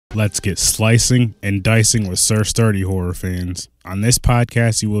Let's get slicing and dicing with Sir Sturdy horror fans. On this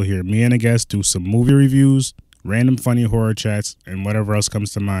podcast, you will hear me and a guest do some movie reviews, random funny horror chats, and whatever else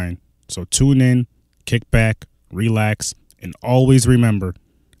comes to mind. So tune in, kick back, relax, and always remember,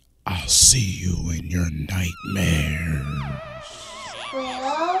 I'll see you in your nightmares.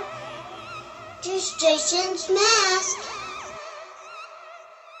 Well, just Jason's mask.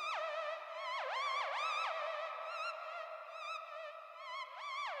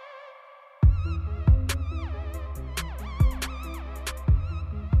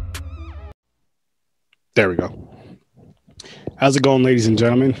 There we go. How's it going, ladies and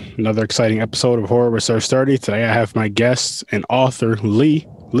gentlemen? Another exciting episode of Horror with Sir Sturdy. Today I have my guest and author, Lee.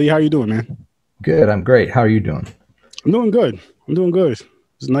 Lee, how you doing, man? Good. I'm great. How are you doing? I'm doing good.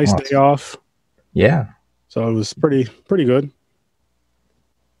 It's a nice day off. Yeah. So it was pretty good.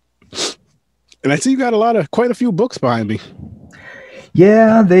 And I see you got quite a few books behind me.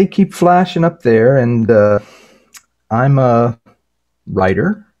 Yeah, they keep flashing up there, and I'm a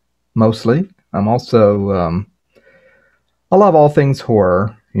writer, mostly. I'm also, I love all things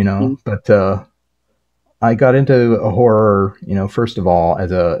horror, but I got into horror, first of all,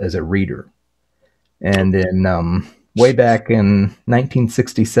 as a reader. And in way back in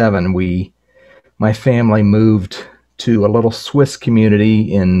 1967, my family moved to a little Swiss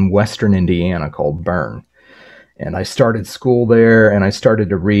community in western Indiana called Bern. And I started school there, and I started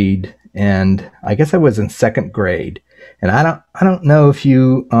to read, and I guess I was in second grade. And I don't know if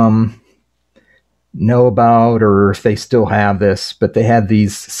you know about or if they still have this, but they had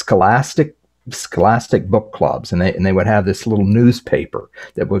these scholastic book clubs, and they would have this little newspaper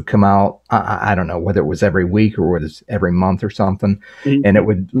that would come out. I don't know whether it was every week or whether it's every month or something, and it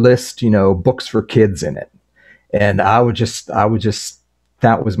would list books for kids in it. And I would just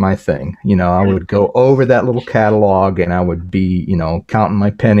that was my thing. I would go over that little catalog, and I would be counting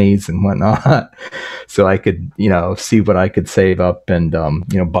my pennies and whatnot, so I could see what I could save up and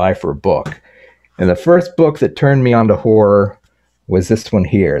buy for a book. And the first book that turned me onto horror was this one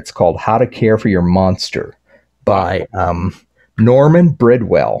here. It's called How to Care for Your Monster by Norman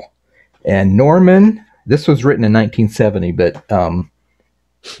Bridwell. And Norman, this was written in 1970, but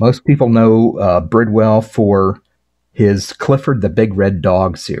most people know Bridwell for his Clifford the Big Red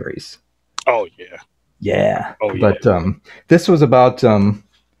Dog series. Oh, yeah. Yeah. Oh, yeah. But this was about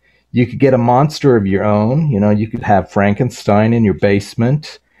you could get a monster of your own. You could have Frankenstein in your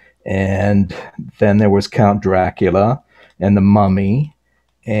basement. And then there was Count Dracula and the Mummy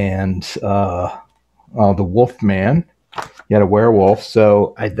and the Wolfman. You had a werewolf.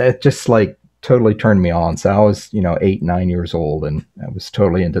 So that just totally turned me on. So I was 8, 9 years old, and I was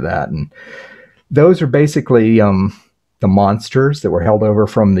totally into that. And those are basically the monsters that were held over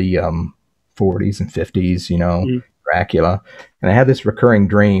from the 40s and 50s, Dracula. And I had this recurring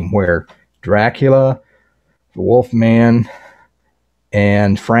dream where Dracula, the Wolfman,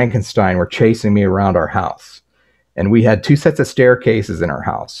 and Frankenstein were chasing me around our house. And we had 2 sets of staircases in our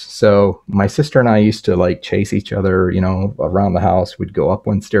house. So my sister and I used to chase each other, around the house. We'd go up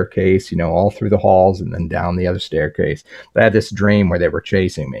one staircase, all through the halls and then down the other staircase. But I had this dream where they were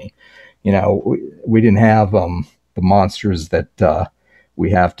chasing me. We didn't have the monsters that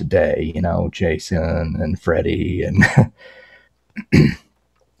we have today, Jason and Freddy and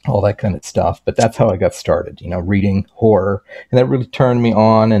all that kind of stuff. But that's how I got started, reading horror. And that really turned me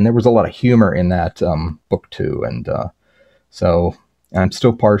on. And there was a lot of humor in that book too. And so I'm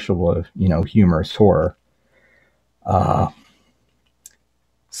still partial to, humorous horror.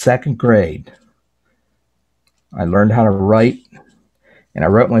 Second grade, I learned how to write. And I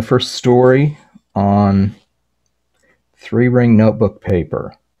wrote my first story on 3-ring notebook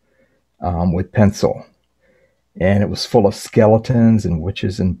paper with pencil. And it was full of skeletons and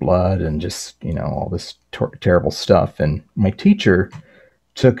witches and blood and just, all this terrible stuff. And my teacher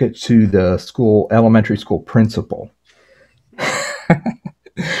took it to the elementary school principal.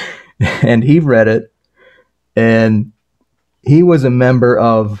 And he read it. And he was a member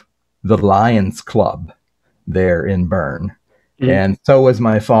of the Lions Club there in Bern. And so was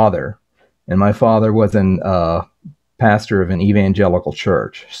my father. And my father was a pastor of an evangelical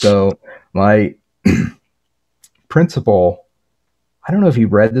church. So my principal, I don't know if he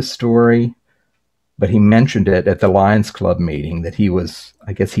read this story, but he mentioned it at the Lions Club meeting that he was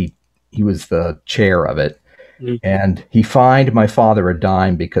the chair of it. And he fined my father a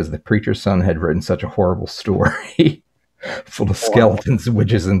dime because the preacher's son had written such a horrible story full of skeletons,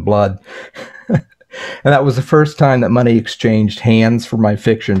 witches, and blood. And that was the first time that money exchanged hands for my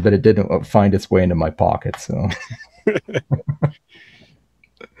fiction, but it didn't find its way into my pocket. So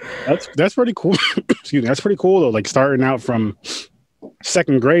that's pretty cool. Excuse me. That's pretty cool though. Starting out from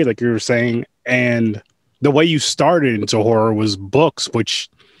second grade, like you were saying, and the way you started into horror was books, which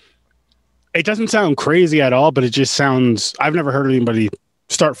it doesn't sound crazy at all, but it just sounds. I've never heard anybody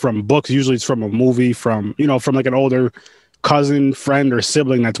start from books. Usually, it's from a movie, from from like an older cousin, friend, or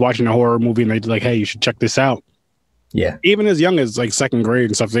sibling that's watching a horror movie, and they're like, "Hey, you should check this out." Yeah. Even as young as like second grade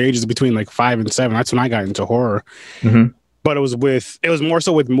and stuff, the ages between like 5 and 7. That's when I got into horror. Mm-hmm. But it was more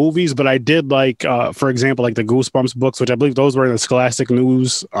so with movies. But I did like, for example, like the Goosebumps books, which I believe those were in the Scholastic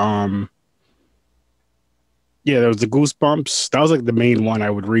News. Yeah, there was the Goosebumps. That was like the main one I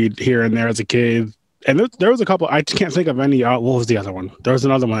would read here and there as a kid. And there was a couple. I can't think of any. What was the other one? There was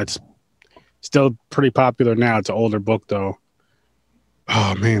another one that's still pretty popular now. It's an older book though.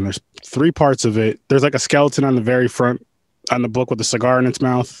 Oh man, there's 3 parts of it. There's like a skeleton on the very front on the book with a cigar in its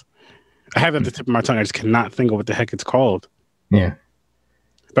mouth. I have it at the tip of my tongue. I just cannot think of what the heck it's called. Yeah.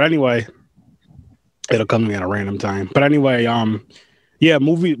 But anyway, it'll come to me at a random time. But anyway, yeah,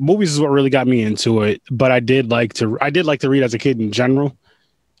 movies is what really got me into it. But I did like to read as a kid in general.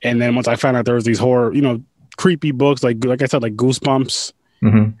 And then once I found out there was these horror, creepy books, like I said, like Goosebumps.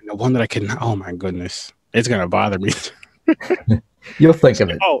 Mm-hmm. And the one that I can, oh my goodness, it's gonna bother me. You'll think of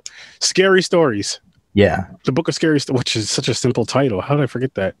it. Oh, Scary Stories. Yeah. The Book of Scary Stories, which is such a simple title. How did I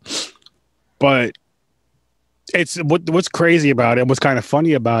forget that? But it's what's crazy about it, what's kind of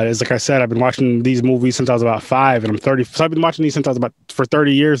funny about it is, like I said, I've been watching these movies since I was about 5, and I'm 30. So I've been watching these since I was for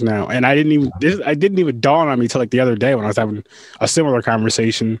 30 years now. And I didn't even dawn on me till like the other day when I was having a similar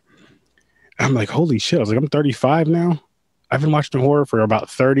conversation. I'm like, holy shit. I was like, I'm 35 now. I've been watching horror for about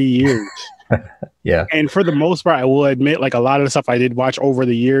 30 years. Yeah. And for the most part, I will admit, like a lot of the stuff I did watch over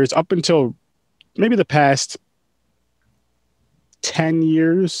the years, up until maybe the past 10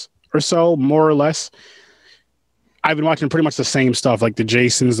 years or so, more or less, I've been watching pretty much the same stuff, like the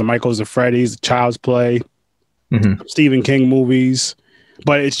Jasons, the Michaels, the Freddys, the Child's Play, Stephen King movies.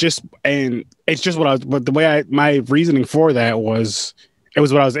 But it's just but the way my reasoning for that was, it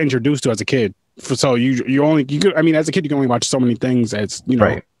was what I was introduced to as a kid. So as a kid, you can only watch so many things as,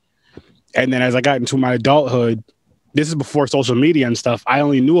 Right. And then as I got into my adulthood, this is before social media and stuff, I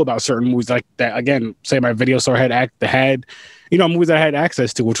only knew about certain movies like that. Again, say my video store had movies that I had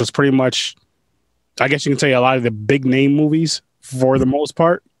access to, which was pretty much, I guess you can say, a lot of the big name movies for the most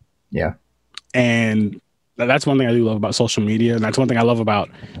part. Yeah. And that's one thing I do love about social media. And that's one thing I love about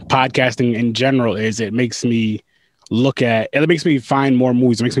podcasting in general, is it makes me find more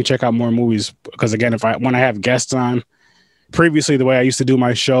movies. It makes me check out more movies. Because again, when I have guests on, previously the way I used to do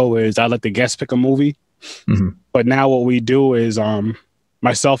my show is I let the guests pick a movie. Mm-hmm. But now what we do is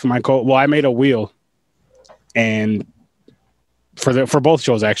myself and my I made a wheel, and for both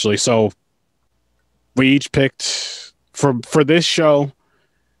shows actually. So we each picked for this show,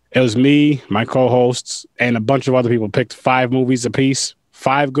 it was me, my co-hosts, and a bunch of other people picked 5 movies apiece.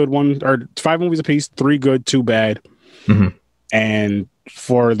 5 good ones, or 5 movies apiece, 3 good, 2 bad. Mm-hmm. And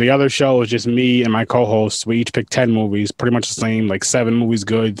for the other show, it was just me and my co-hosts. We each picked 10 movies, pretty much the same, like 7 movies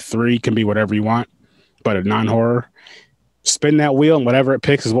good, 3 can be whatever you want, but a non-horror. Spin that wheel, and whatever it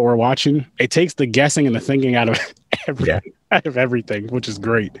picks is what we're watching. It takes the guessing and the thinking out of everything, which is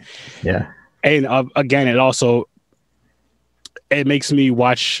great. Yeah. And again, it makes me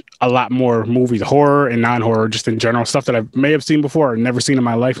watch a lot more movies, horror and non-horror, just in general, stuff that I may have seen before or never seen in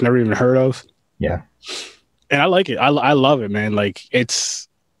my life, never even heard of. Yeah. And I like it. I love it, man. Like it's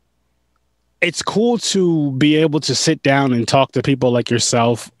cool to be able to sit down and talk to people like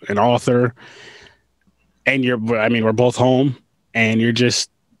yourself, an author, and we're both home, and you're just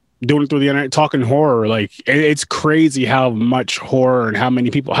doing it through the internet, talking horror. Like it's crazy how much horror and how many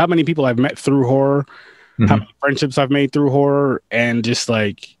people I've met through horror, how many friendships I've made through horror, and just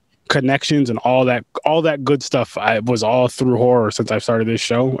like connections and all that good stuff. I was all through horror since I've started this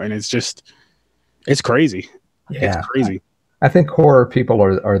show, and it's crazy. Yeah. It's crazy. I think horror people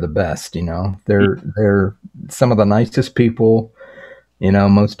are the best, They're some of the nicest people,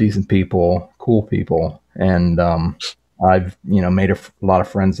 most decent people, cool people. And I've, made a lot of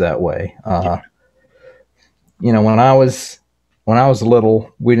friends that way. When I was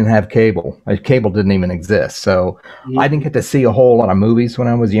little, we didn't have cable. Cable didn't even exist. So I didn't get to see a whole lot of movies when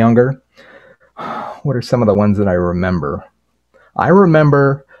I was younger. What are some of the ones that I remember? I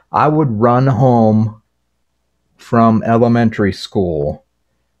remember I would run home from elementary school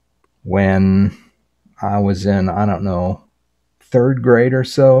when I was in, I don't know, 3rd grade or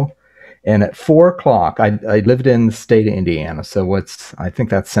so. And at 4 o'clock, I lived in the state of Indiana. So I think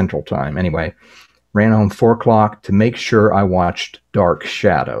that's Central Time. Anyway, ran home 4 o'clock to make sure I watched Dark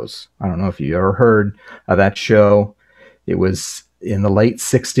Shadows. I don't know if you ever heard of that show. It was in the late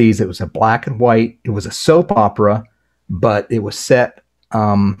 60s. It was a black and white. It was a soap opera but it was set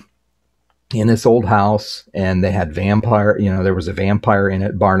in this old house, and they had vampire. There was a vampire in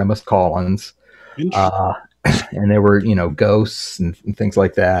it, Barnabas Collins, and there were ghosts and things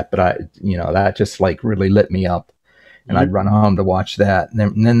like that. But that just like really lit me up, and I'd run home to watch that.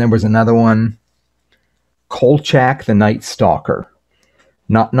 And then there was another one, Kolchak the Night Stalker,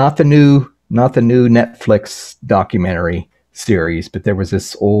 not the new Netflix documentary series, but there was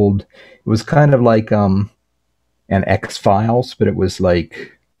this old. It was kind of like an X-Files, but it was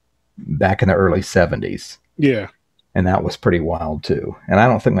like back in the early 70s. Yeah. And that was pretty wild too. And I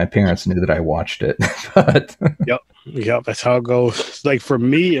don't think my parents knew that I watched it. But Yep, that's how it goes. Like for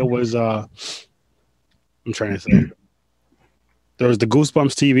me, it was I'm trying to think. There was the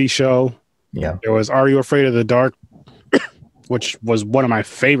Goosebumps TV show. Yeah. There was Are You Afraid of the Dark, which was one of my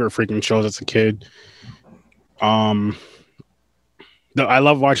favorite freaking shows as a kid. I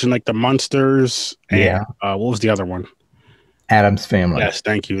love watching like the Munsters and what was the other one? Addams Family. Yes,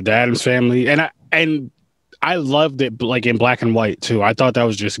 thank you. The Addams Family. And I loved it like in black and white too. I thought that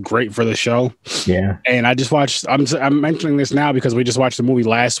was just great for the show. Yeah. And I just watched, I'm mentioning this now because we just watched a movie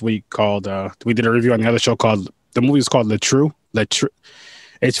last week called, we did a review on the other show called, the movie is called Le Trou.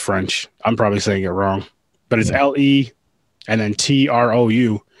 It's French. I'm probably saying it wrong, but it's L-E and then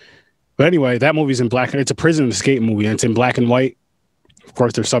T-R-O-U. But anyway, that movie's in black. It's a prison escape movie and it's in black and white. Of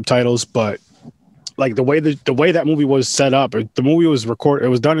course, there's subtitles, but like the way that movie was set up, the movie was recorded. It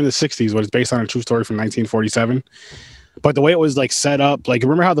was done in the 60s, but it's based on a true story from 1947. But the way it was like set up, like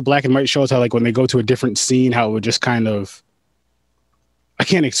remember how the black and white shows how like when they go to a different scene, how it would just kind of, I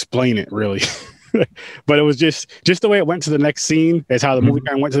can't explain it really, but it was just the way it went to the next scene is how the movie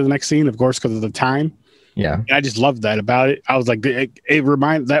kind of went to the next scene, of course, because of the time. Yeah. And I just loved that about it. I was like,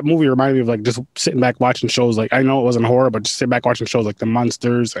 that movie reminded me of like just sitting back watching shows. Like, I know it wasn't horror, but just sitting back watching shows like The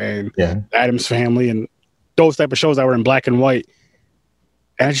Munsters and The Addams Family and those type of shows that were in black and white.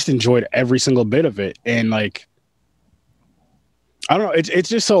 And I just enjoyed every single bit of it. And like, I don't know. It's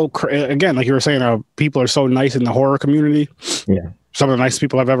just so, again, like you were saying, people are so nice in the horror community. Yeah. Some of the nicest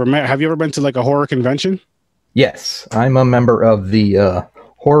people I've ever met. Have you ever been to like a horror convention? Yes. I'm a member of the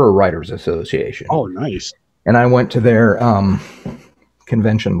Horror Writers Association. Oh, nice. And I went to their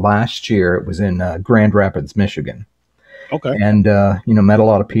convention last year. It was in Grand Rapids, Michigan. Okay. And, met a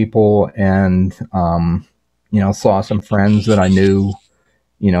lot of people and, saw some friends that I knew,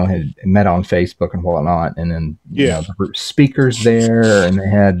 had met on Facebook and whatnot. And then, there were speakers there and they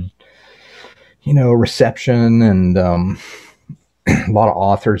had, a reception and a lot of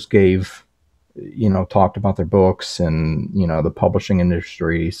authors gave, talked about their books and, the publishing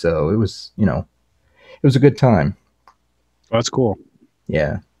industry. So it was, it was a good time. That's cool.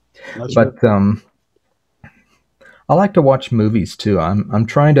 Yeah. I like to watch movies too. I'm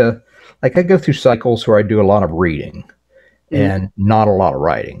trying to, like, I go through cycles where I do a lot of reading and not a lot of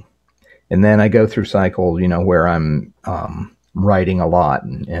writing. And then I go through cycles, where I'm writing a lot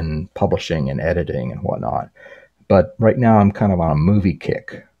and publishing and editing and whatnot. But right now I'm kind of on a movie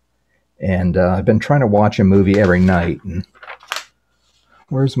kick. And I've been trying to watch a movie every night. And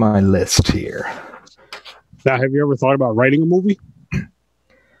where's my list here? Now, have you ever thought about writing a movie?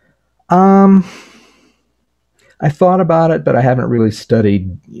 I thought about it, but I haven't really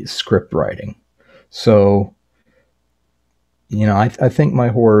studied script writing. So, I think my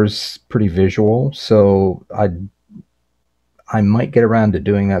horror's pretty visual. So I might get around to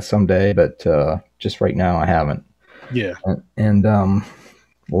doing that someday, but just right now I haven't. Yeah. And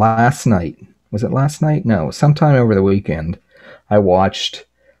last night, was it last night? No, sometime over the weekend, I watched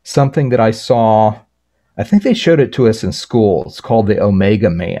something that I saw. I think they showed it to us in school. It's called The Omega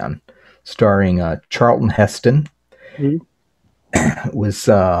Man, starring Charlton Heston. It was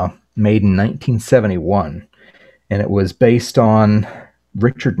made in 1971, and it was based on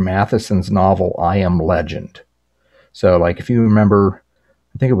Richard Matheson's novel I Am Legend. So, like, if you remember,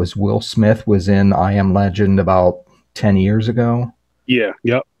 I think it was Will Smith was in I Am Legend about 10 years ago. Yeah,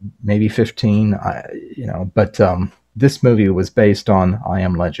 yep. Maybe 15, but this movie was based on I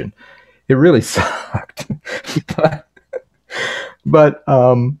Am Legend. It really sucked. but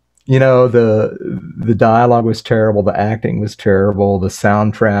the dialogue was terrible, the acting was terrible, the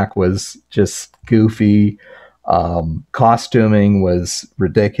soundtrack was just goofy, costuming was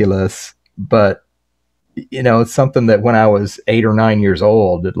ridiculous, but it's something that when I was 8 or 9 years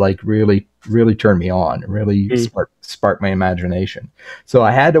old, it like really turned me on. It really sparked my imagination. So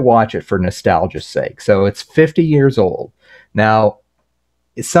I had to watch it for nostalgia's sake. So it's 50 years old. Now,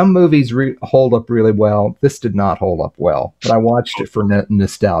 some movies hold up really well. This did not hold up well, but I watched it for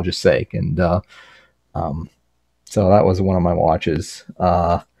nostalgia's sake. And so that was one of my watches.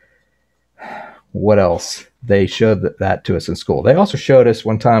 What else? they showed that to us in school. They also showed us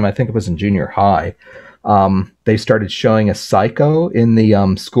one time, I think it was in junior high, they started showing us Psycho in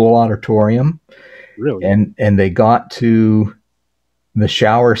the school auditorium. Really? And they got to the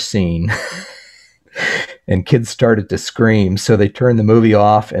shower scene and kids started to scream. So they turned the movie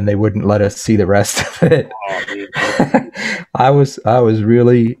off and they wouldn't let us see the rest of it. Oh, I was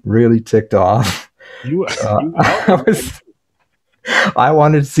really, really ticked off. I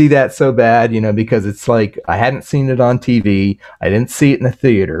wanted to see that so bad, because it's like I hadn't seen it on TV. I didn't see it in the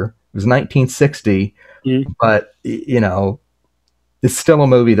theater. It was 1960, but it's still a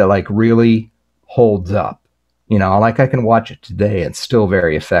movie that like really holds up. Like I can watch it today. It's still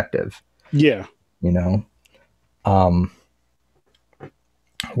very effective. Yeah.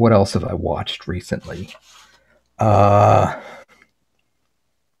 What else have I watched recently?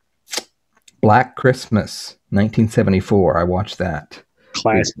 Black Christmas, 1974. I watched that.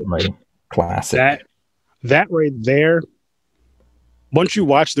 Classic. Recently. Classic. That right there. Once you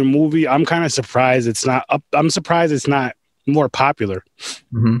watch the movie, I'm kind of surprised it's not up. I'm surprised it's not more popular.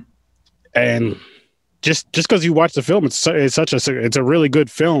 Mm-hmm. And just because you watch the film, it's a really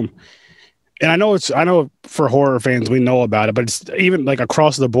good film. And I know for horror fans we know about it, but it's even like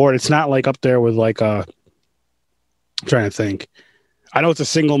across the board. It's not like up there with like I'm trying to think. I know it's a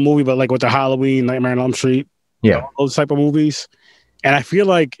single movie, but like with the Halloween, Nightmare on Elm Street, those type of movies. And I feel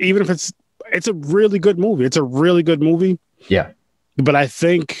like even if it's a really good movie, it's a really good movie. Yeah. But I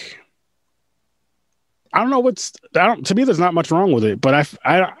think to me, there's not much wrong with it. But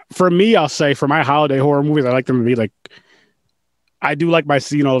for me, I'll say for my holiday horror movies, I like them to be like, I do like my,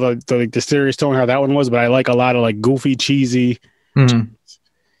 the serious tone, how that one was, but I like a lot of like goofy, cheesy,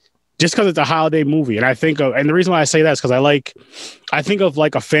 just because it's a holiday movie. And and the reason why I say that is because I think of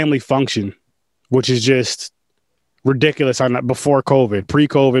like a family function, which is just ridiculous on that before COVID,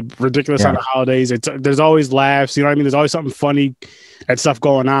 pre-COVID, ridiculous on the holidays. There's always laughs, you know what I mean? There's always something funny and stuff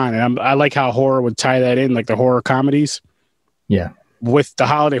going on. And I like how horror would tie that in, like the horror comedies. Yeah. With the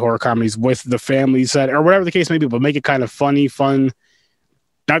holiday horror comedies, with the family set, or whatever the case may be, but make it kind of funny, fun.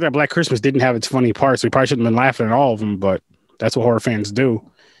 Not that Black Christmas didn't have its funny parts. We probably shouldn't have been laughing at all of them, but that's what horror fans do.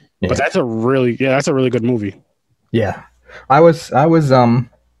 Yeah. But that's a really good movie. Yeah. I was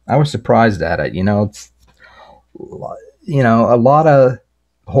surprised at it. It's a lot of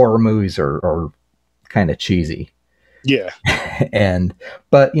horror movies are kind of cheesy. Yeah.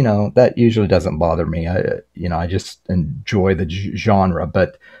 But that usually doesn't bother me. I just enjoy the genre,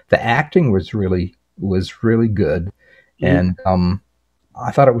 but the acting was really good. And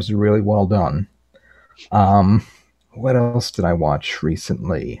I thought it was really well done. What else did I watch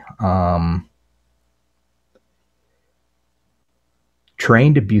recently?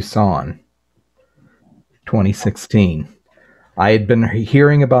 Train to Busan, 2016. I had been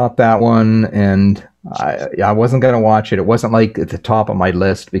hearing about that one, and I wasn't going to watch it. It wasn't like at the top of my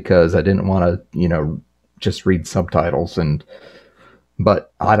list because I didn't want to, just read subtitles.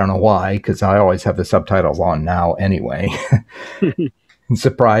 But I don't know why, because I always have the subtitles on now anyway. I'm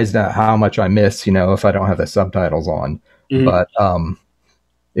surprised at how much I miss, if I don't have the subtitles on. But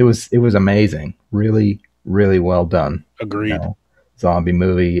it was amazing. Really, really well done. Agreed. Zombie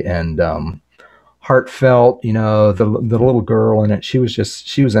movie, and heartfelt. The little girl in it, she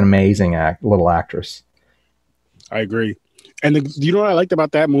was an amazing little actress. I agree. And what I liked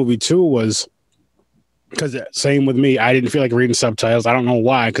about that movie too was, because same with me, I didn't feel like reading subtitles. I don't know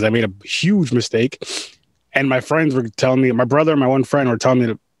why, because I made a huge mistake. And my friends were telling me, my brother and my one friend were telling me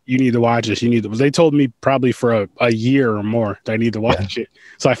that you need to watch this. They told me probably for a year or more that I need to watch it.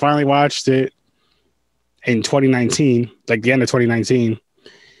 So I finally watched it in 2019, like the end of 2019.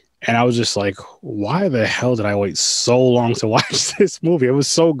 And I was just like, why the hell did I wait so long to watch this movie? It was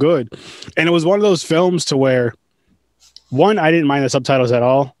so good. And it was one of those films to where, one, I didn't mind the subtitles at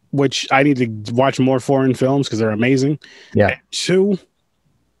all, which I need to watch more foreign films because they're amazing. Yeah. And two,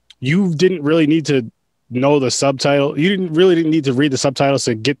 you didn't really need to know the subtitle. You didn't need to read the subtitles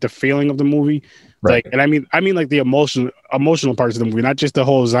to get the feeling of the movie. Right. Like, and I mean like the emotional parts of the movie, not just the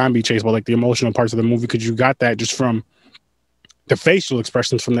whole zombie chase, but like the emotional parts of the movie, because you got that just from the facial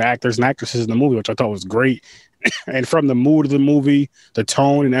expressions from the actors and actresses in the movie, which I thought was great. And from the mood of the movie, the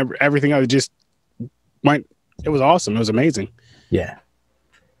tone and everything, it was awesome. It was amazing. Yeah.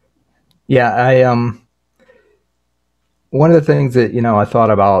 Yeah. I, one of the things that, I thought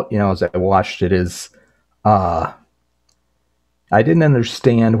about, as I watched it is, I didn't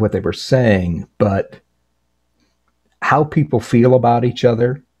understand what they were saying, but how people feel about each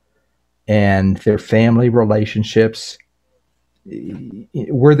other and their family relationships,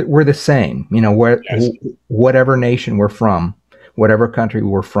 we're the same, whatever nation we're from, whatever country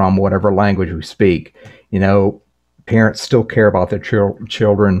we're from, whatever language we speak, you know, parents still care about their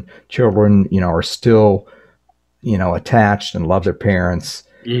children. Children, you know, are still, you know, attached and love their parents.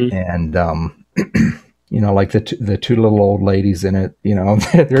 And, you know, like the two little old ladies in it, you know,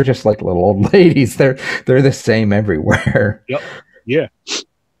 they're just like little old ladies. They're the same everywhere. Yep. Yeah.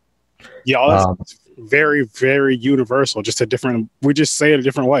 Yeah. That's very, very universal. Just we just say it a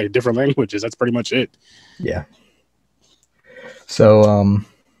different way, different languages. That's pretty much it. Yeah. So,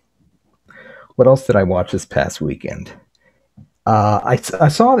 what else did I watch this past weekend? I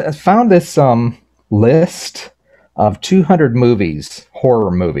found this list of 200 movies,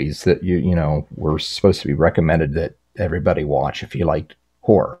 horror movies that you know were supposed to be recommended that everybody watch if you liked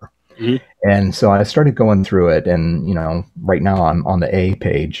horror. And so I started going through it, and you know, right now I'm on the A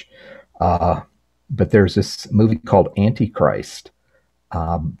page, but there's this movie called Antichrist,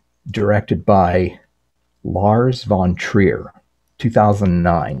 directed by Lars von Trier,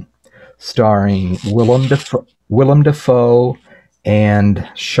 2009, starring Willem Dafoe and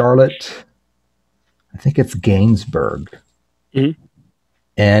Charlotte, I think it's Gainsbourg.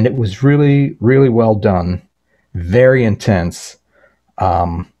 And it was really, really well done. Very intense.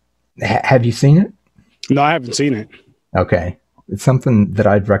 Have you seen it? No, I haven't seen it. Okay. It's something that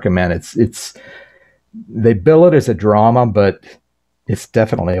I'd recommend. It's they bill it as a drama, but it's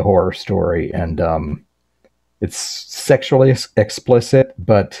definitely a horror story. And it's sexually explicit,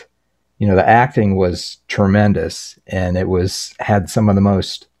 but you know, the acting was tremendous, and it had some of the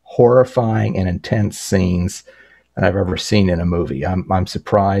most horrifying and intense scenes that I've ever seen in a movie. I'm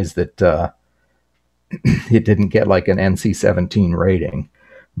surprised that it didn't get like an NC-17 rating,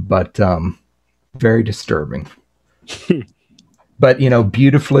 but very disturbing. But you know,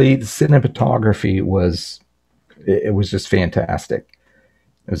 beautifully, the cinematography was just fantastic.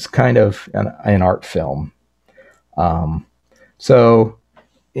 It was kind of an art film. So,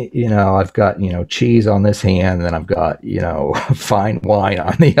 you know, I've got, you know, cheese on this hand, and then I've got, you know, fine wine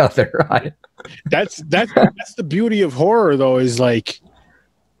on the other. That's the beauty of horror, though, is like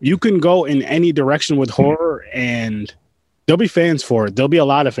you can go in any direction with horror, and there'll be fans for it. There'll be a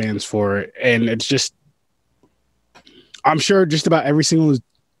lot of fans for it, and it's just, I'm sure just about every single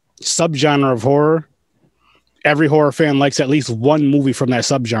subgenre of horror, every horror fan likes at least one movie from that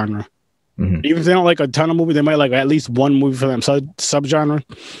subgenre. Even if they don't like a ton of movies, they might like at least one movie from that subgenre.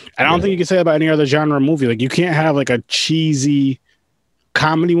 And I don't think you can say that about any other genre of movie. Like, you can't have like a cheesy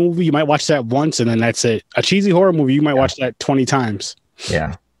comedy movie. You might watch that once and then that's it. A cheesy horror movie, you might watch that 20 times.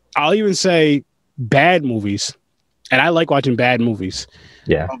 Yeah. I'll even say bad movies. And I like watching bad movies.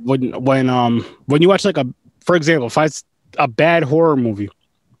 Yeah. When you watch like for example, if it's a bad horror movie,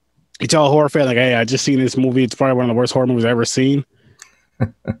 you tell a horror fan like, hey, I just seen this movie. It's probably one of the worst horror movies I've ever seen.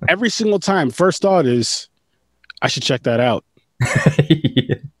 Every single time, first thought is, I should check that out.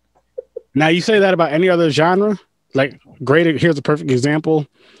 Yeah. Now, you say that about any other genre, like, great. Here's a perfect example: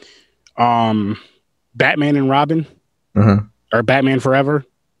 Batman and Robin, or Batman Forever.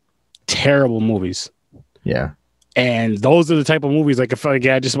 Terrible movies. Yeah, and those are the type of movies like if I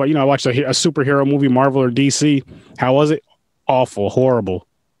just I watched a superhero movie, Marvel or DC. How was it? Awful, horrible.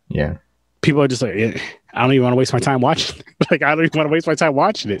 Yeah. People are just like, I don't even want to waste my time watching it. Like, I don't even want to waste my time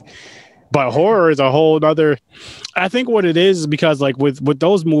watching it. But horror is a whole nother. I think what it is because like with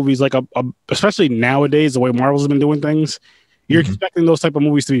those movies, like especially nowadays, the way Marvel's been doing things, you're expecting those type of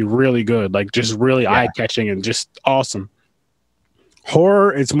movies to be really good, like just really eye catching and just awesome.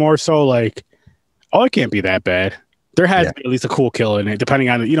 Horror, it's more so like, oh, it can't be that bad. There has to be at least a cool kill in it, depending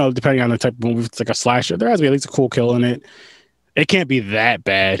on the type of movie. If it's like a slasher, there has to be at least a cool kill in it. It can't be that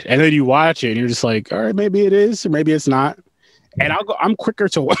bad. And then you watch it and you're just like, all right, maybe it is, or maybe it's not. And I'm quicker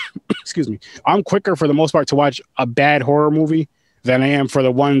to, excuse me, I'm quicker for the most part to watch a bad horror movie than I am for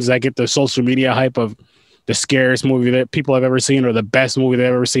the ones that get the social media hype of the scariest movie that people have ever seen or the best movie they've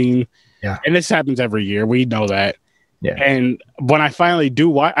ever seen. Yeah. And this happens every year. We know that. Yeah. And when I finally do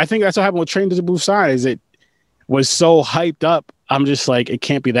watch, I think that's what happened with Train to Busan is it was so hyped up. I'm just like, it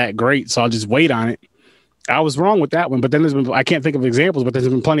can't be that great. So I'll just wait on it. I was wrong with that one, but then I can't think of examples, but there's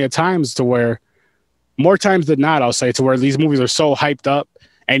been plenty of times to where, more times than not, I'll say, to where these movies are so hyped up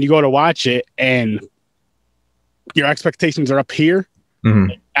and you go to watch it and your expectations are up here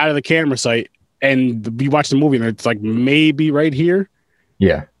out of the camera sight and you watch the movie and it's like maybe right here.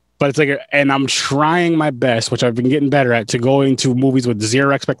 Yeah. But it's like, and I'm trying my best, which I've been getting better at, to go into movies with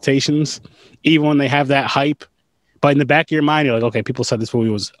zero expectations, even when they have that hype. But in the back of your mind, you're like, okay, people said this movie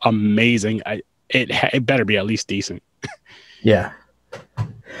was amazing. It better be at least decent. Yeah.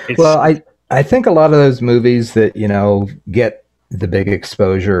 Well, I think a lot of those movies that, get the big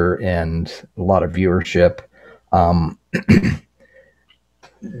exposure and a lot of viewership,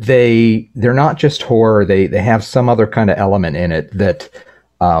 they're not just horror. They have some other kind of element in it that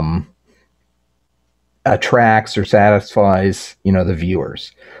attracts or satisfies, the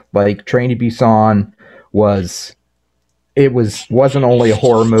viewers. Like Train to Busan wasn't only a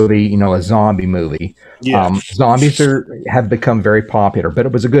horror movie, a zombie movie. Yeah. Zombies have become very popular, but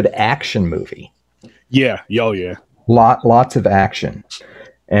it was a good action movie. Yeah. Oh yeah. Lots of action.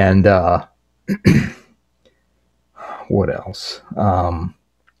 And what else? Oh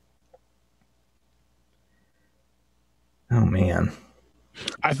man.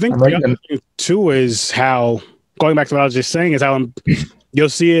 I think the other thing too is how, going back to what I was just saying, is how you'll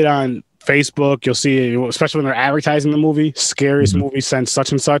see it on Facebook, you'll see it, especially when they're advertising the movie, scariest movie since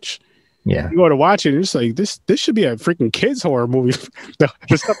such and such. Yeah. You go to watch it, and it's like, this should be a freaking kids horror movie.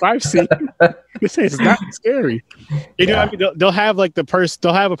 The stuff I've seen, this is not scary. You know what I mean? They'll have like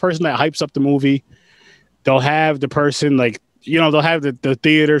they'll have a person that hypes up the movie. They'll have the person like, they'll have the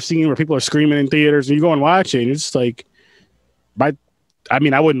theater scene where people are screaming in theaters, and you go and watch it, and it's like,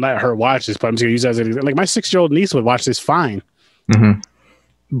 I wouldn't let her watch this, but I'm just gonna use that as an example. Like my 6-year-old niece would watch this fine. Mm-hmm.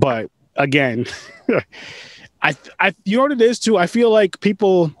 But again, you know what it is too? I feel like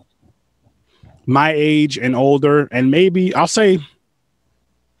people my age and older, and maybe I'll say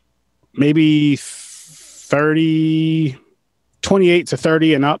maybe 28 to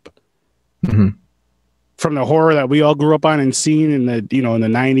 30 and up, from the horror that we all grew up on and seen in the, in the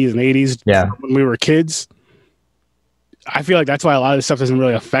 90s and 80s, when we were kids. I feel like that's why a lot of this stuff doesn't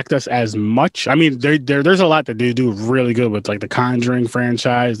really affect us as much. I mean, there's a lot that they do really good with, like the Conjuring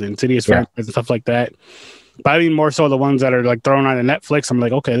franchise, the Insidious franchise, and stuff like that. But I mean, more so the ones that are like thrown on Netflix. I'm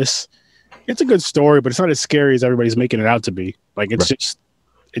like, okay, it's a good story, but it's not as scary as everybody's making it out to be. Like, it's just,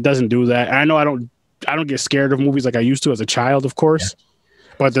 it doesn't do that. And I know I don't get scared of movies like I used to as a child, of course,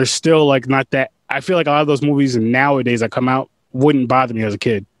 but there's still like not that. I feel like a lot of those movies nowadays that come out wouldn't bother me as a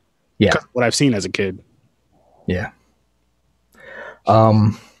kid. Yeah, what I've seen as a kid. Yeah.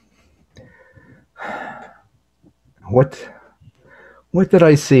 What did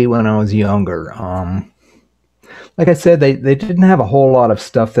I see when I was younger? Like I said, they didn't have a whole lot of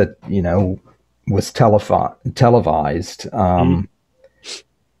stuff that, was televised.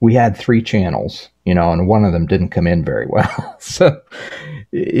 We had 3 channels, and one of them didn't come in very well. So,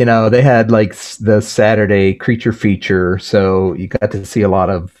 they had like the Saturday creature feature. So you got to see a lot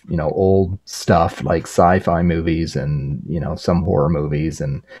of, old stuff like sci-fi movies and, some horror movies,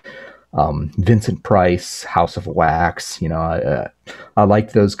 and Vincent Price, House of Wax. I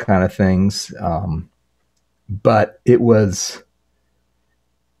liked those kind of things. But it was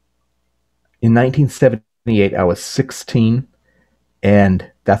in 1978, I was 16, and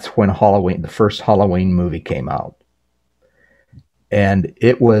that's when the first Halloween movie came out. And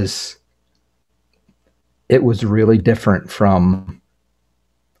it was really different from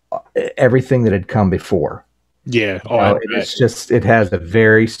everything that had come before. Yeah. It's just, it has a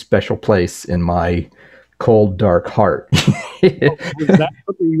very special place in my cold, dark heart. Was that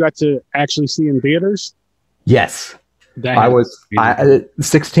something you got to actually see in theaters? Yes. I was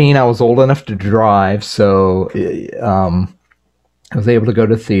 16. I was old enough to drive, so I was able to go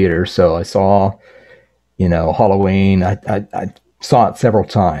to theater. So I saw, Halloween. I saw it several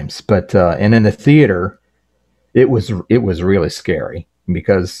times, but and in the theater, it was really scary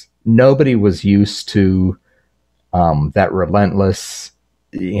because nobody was used to that relentless,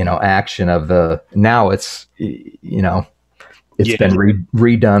 action of the. Now it's it's been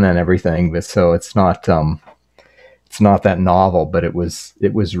redone and everything, but so it's not that novel, but it was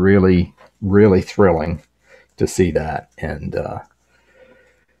really, really thrilling to see that. And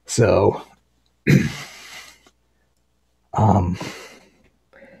so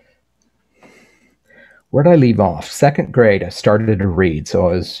where did I leave off? 2nd grade, I started to read. So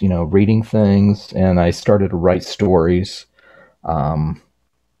I was, reading things, and I started to write stories. I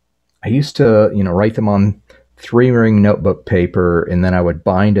used to, write them on 3-ring notebook paper, and then I would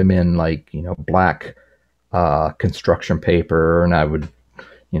bind them in like, black construction paper, and I would,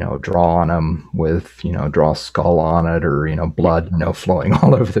 draw on them with, draw a skull on it, or, blood, flowing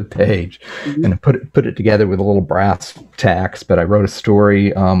all over the page, and put it together with a little brass tacks. But I wrote a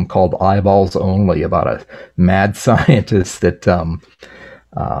story called Eyeballs Only, about a mad scientist that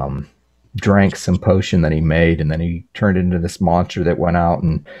drank some potion that he made, and then he turned into this monster that went out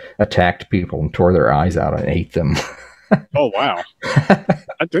and attacked people and tore their eyes out and ate them. Oh, wow.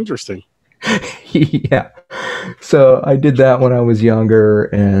 That's interesting. Yeah. So I did that when I was younger,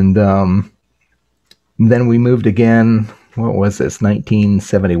 and then we moved again. What was this?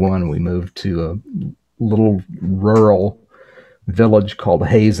 1971. We moved to a little rural village called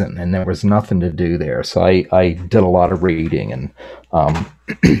Hazen, and there was nothing to do there. So I did a lot of reading, and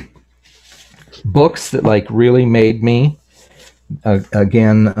books that like really made me,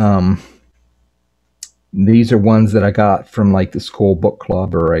 again, these are ones that I got from like the school book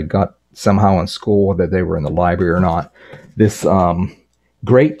club, or I got somehow in school, whether they were in the library or not. This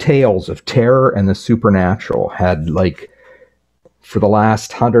Great Tales of Terror and the Supernatural had, like, for the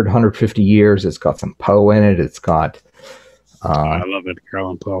last 150 years, it's got some Poe in it. It's got I love it,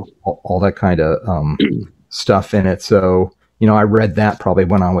 Carl and Poe. all that kind of stuff in it. So, you know, I read that probably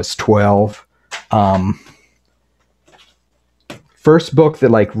when I was 12. First book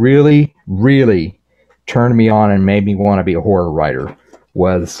that like really, really turned me on and made me want to be a horror writer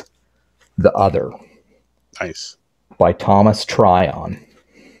was The Other. Nice. By Thomas Tryon.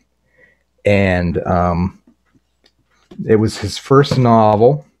 And it was his first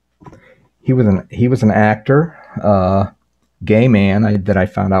novel. He was an actor, gay man that I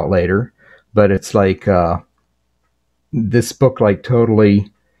found out later. But it's like this book like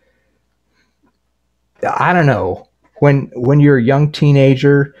totally, I don't know. When you're a young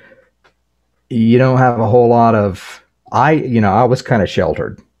teenager, you don't have a whole lot of, I was kind of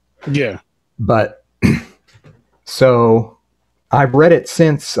sheltered. Yeah. But so I've read it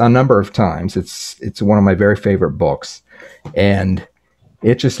since a number of times. It's one of my very favorite books, and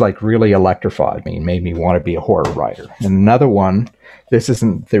it just like really electrified me and made me want to be a horror writer. And another one, this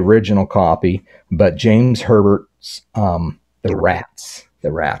isn't the original copy, but James Herbert's The Rats.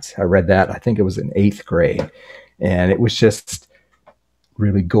 The Rats. I read that, I think it was in 8th grade. And it was just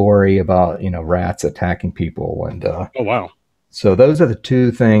really gory about, rats attacking people. And oh, wow. So those are the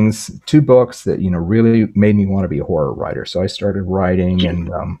two books that, really made me want to be a horror writer. So I started writing, and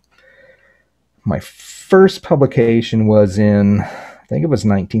my first publication was in, I think it was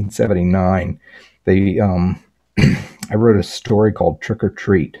 1979. I wrote a story called Trick or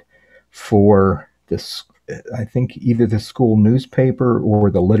Treat for this, I think either the school newspaper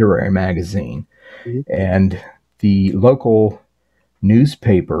or the literary magazine. Mm-hmm. And the local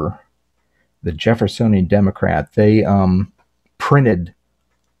newspaper, the Jeffersonian Democrat, they printed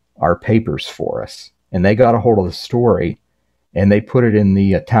our papers for us, and they got a hold of the story and they put it in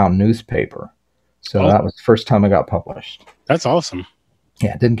the town newspaper. So that was the first time I got published. That's awesome.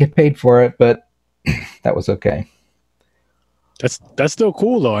 Yeah, didn't get paid for it, but that was okay. That's still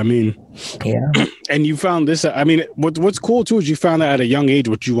cool though. I mean, yeah. And you found this. I mean, what's cool too is you found out at a young age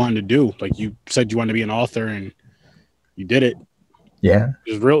what you wanted to do. Like you said, you wanted to be an author, and you did it. Yeah,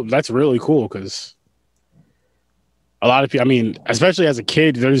 that's really cool, because a lot of people, I mean, especially as a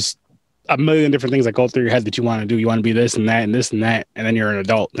kid, there's a million different things that go through your head that you want to do. You want to be this and that and this and that, and then you're an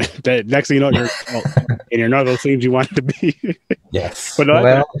adult. The next thing you know, you're an adult, and you're none of those things you wanted to be. Yes. But no,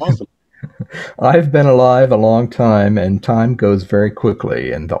 that's awesome. I've been alive a long time, and time goes very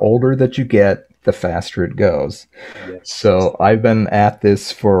quickly. And the older that you get, the faster it goes. Yes. So I've been at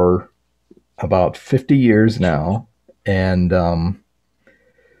this for about 50 years now, and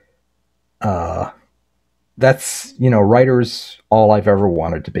that's, writer's all I've ever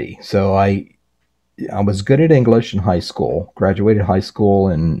wanted to be. So I was good at English in high school, graduated high school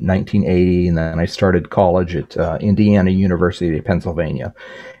in 1980, and then I started college at Indiana University of Pennsylvania,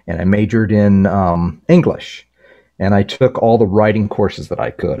 and I majored in English, and I took all the writing courses that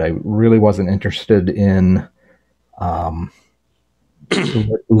I could. I really wasn't interested in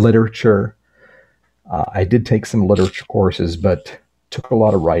literature. I did take some literature courses, but took a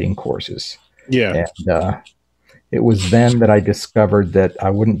lot of writing courses. Yeah. And it was then that I discovered that I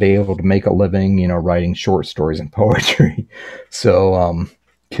wouldn't be able to make a living, writing short stories and poetry. So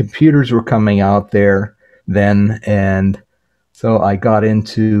computers were coming out there then, and so I got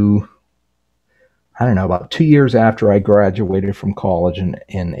into, I don't know, about 2 years after I graduated from college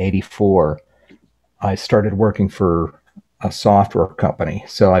in 84, I started working for a software company.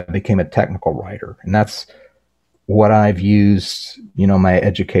 So I became a technical writer, and that's what I've used, my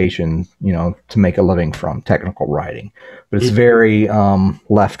education, to make a living from, technical writing. But it's very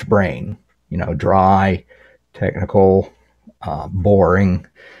left brain, dry, technical, boring,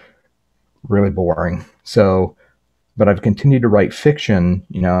 really boring. So, but I've continued to write fiction,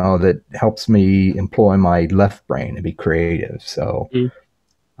 that helps me employ my left brain and be creative. So,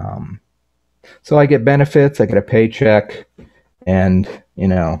 so I get benefits, I get a paycheck, and,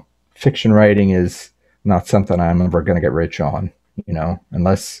 fiction writing is not something I'm ever going to get rich on,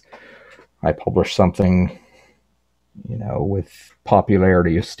 unless I publish something, with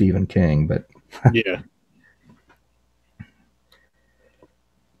popularity of Stephen King. But yeah.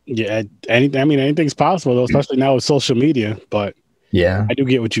 Yeah, anything's possible though, especially now with social media. But yeah, I do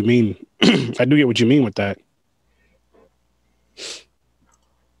get what you mean. I do get what you mean with that.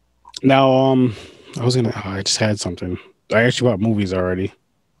 Now, I just had something. I asked you about movies already.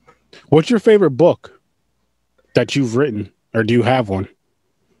 What's your favorite book that you've written, or do you have one?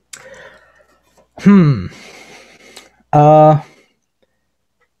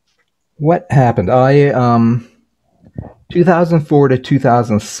 What happened? 2004 to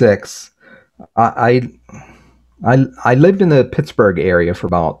 2006. I lived in the Pittsburgh area for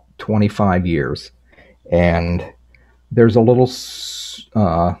about 25 years, and there's a little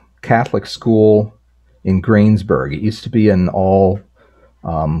Catholic school in Greensburg. It used to be an all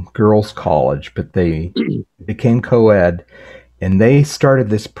girls college, but they became co-ed, and they started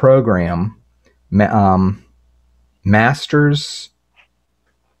this program, master's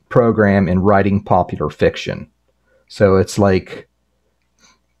program in writing popular fiction. So it's like,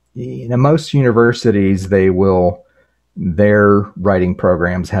 most universities, their writing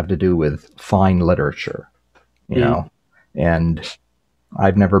programs have to do with fine literature, and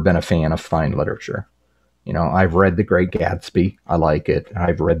I've never been a fan of fine literature. I've read The Great Gatsby. I like it.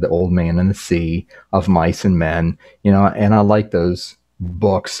 I've read The Old Man and the Sea, Of Mice and Men, and I like those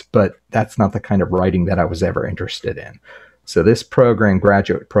books, but that's not the kind of writing that I was ever interested in. So this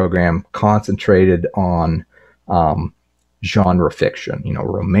graduate program, concentrated on genre fiction,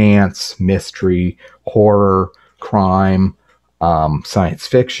 romance, mystery, horror, crime, science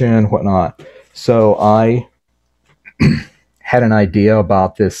fiction, whatnot. So I had an idea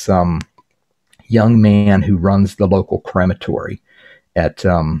about this young man who runs the local crematory at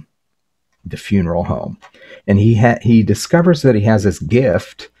the funeral home, and he discovers that he has this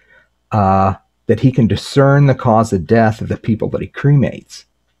gift that he can discern the cause of death of the people that he cremates.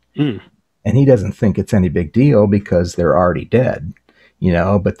 And he doesn't think it's any big deal because they're already dead,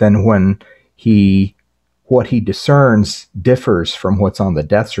 but then when what he discerns differs from what's on the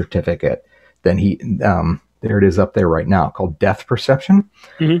death certificate, then there it is up there right now, called death perception.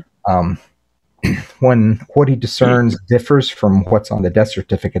 When what he discerns differs from what's on the death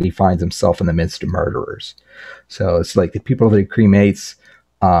certificate, he finds himself in the midst of murderers. So it's like the people that he cremates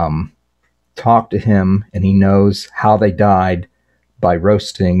talk to him, and he knows how they died by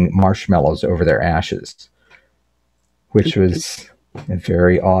roasting marshmallows over their ashes, which was a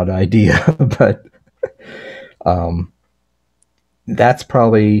very odd idea, but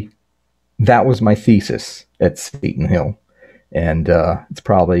that was my thesis at Seton Hill, and it's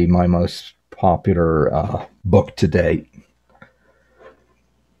probably my most popular book to date.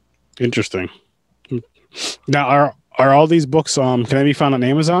 Interesting. Now, are all these books can they be found on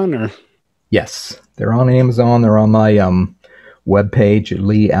Amazon, or? Yes, they're on Amazon. They're on my webpage at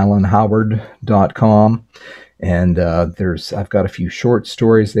leeallenhoward.com. And I've got a few short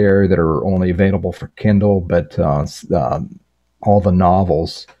stories there that are only available for Kindle, but all the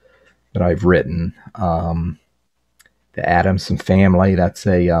novels that I've written, The Addamson Family, that's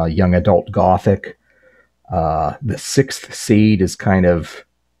a young adult Gothic. The Sixth Seed is kind of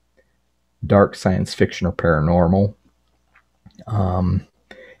dark science fiction or paranormal.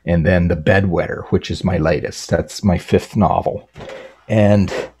 And then The Bedwetter, which is my latest. That's my 5th novel.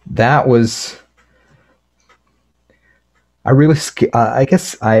 And that was... I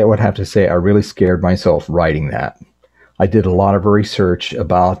guess I would have to say I really scared myself writing that. I did a lot of research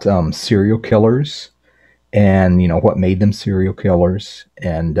about serial killers and, what made them serial killers.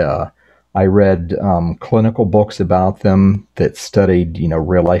 And I read clinical books about them that studied,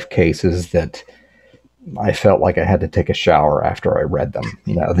 real life cases that I felt like I had to take a shower after I read them.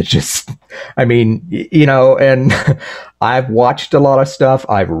 That just, and I've watched a lot of stuff.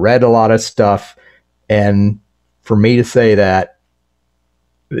 I've read a lot of stuff. And for me to say that,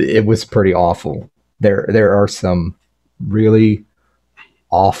 it was pretty awful. There are some really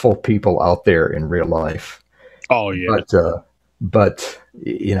awful people out there in real life. Oh yeah. But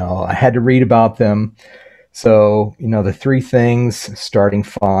I had to read about them. So, the 3 things: starting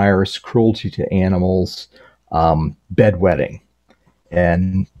fires, cruelty to animals, bedwetting.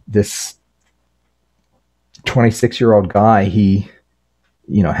 And this 26-year-old guy, he,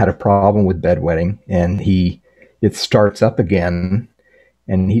 had a problem with bedwetting, and it starts up again,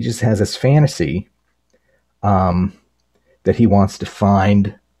 and he just has this fantasy that he wants to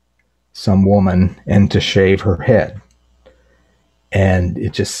find some woman and to shave her head. And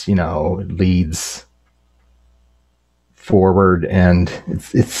it just, leads forward, and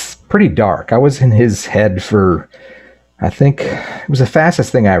it's pretty dark. I was in his head for, I think it was the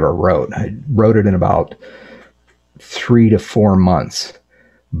fastest thing I ever wrote. I wrote it in about 3 to 4 months,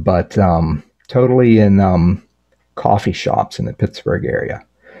 but totally in coffee shops in the Pittsburgh area.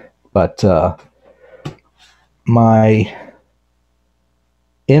 But my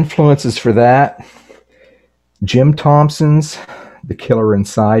influences for that, Jim Thompson's The Killer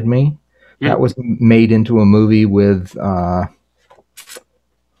Inside Me. That was made into a movie with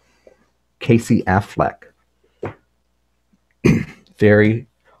Casey Affleck. Very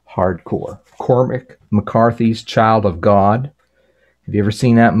hardcore. Cormac McCarthy's Child of God. Have you ever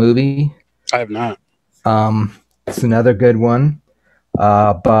seen that movie? I have not. It's another good one.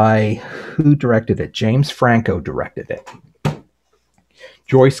 By who directed it? James Franco directed it.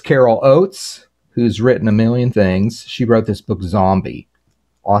 Joyce Carol Oates, who's written a million things. She wrote this book, Zombie.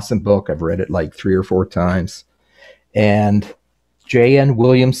 Awesome book. I've read it like 3 or 4 times. And J.N.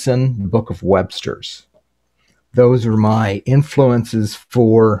 Williamson, The Book of Websters. Those are my influences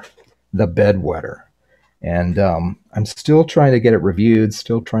for The Bedwetter. And I'm still trying to get it reviewed,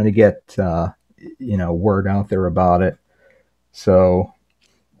 still trying to get word out there about it. So,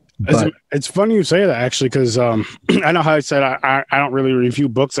 but it's funny you say that, actually, because I know how I said I don't really review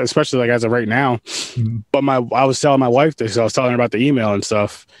books, especially like as of right now. But I was telling my wife this. I was telling her about the email and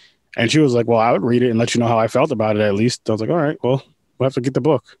stuff, and she was like, "Well, I would read it and let you know how I felt about it at least." I was like, "All right, well, we'll have to get the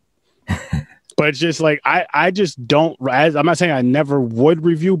book." But it's just like I just don't. I'm not saying I never would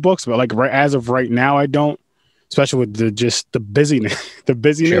review books, but like as of right now, I don't. Especially with the busyness,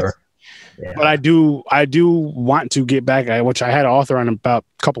 Sure. Yeah. But I do want to get back at, which I had an author on about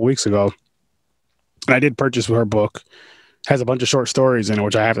a couple weeks ago, and I did purchase her book. Has a bunch of short stories in it,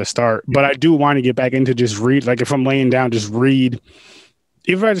 which I have to start. But I do want to get back into just read. Like if I'm laying down, just read.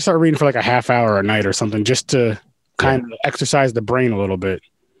 Even if I just start reading for like a half hour a night or something, just to kind of exercise the brain a little bit.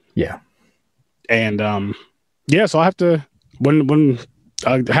 Yeah. And so I'll have to when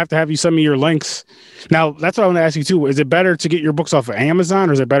I have to have you send me your links. Now, that's what I want to ask you too. Is it better to get your books off of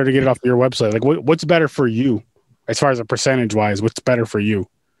Amazon, or is it better to get it off of your website? Like, what's better for you, as far as a percentage wise? What's better for you?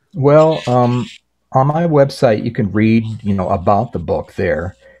 Well, on my website, you can read, about the book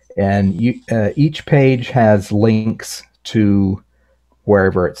there, and each page has links to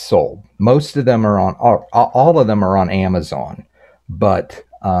wherever it's sold. Most of them are on, all of them are on Amazon, but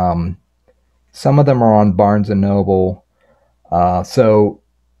some of them are on Barnes and Noble. So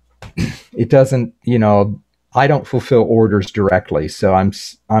it doesn't, I don't fulfill orders directly, so I'm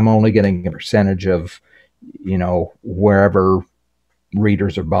only getting a percentage of, wherever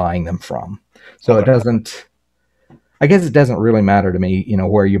readers are buying them from. So it doesn't, I guess it doesn't really matter to me,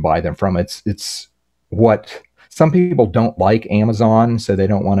 where you buy them from. It's what some people don't like Amazon, so they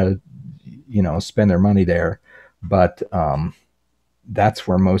don't want to, spend their money there. But that's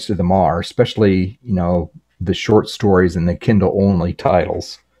where most of them are, especially, the short stories and the Kindle only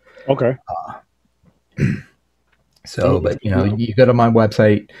titles. Okay. But you go to my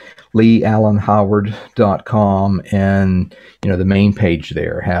website, leeallenhoward.com, and the main page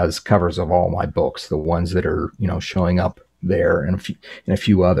there has covers of all my books, the ones that are showing up there, and a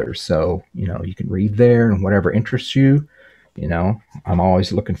few others. So you can read there, and whatever interests you. I'm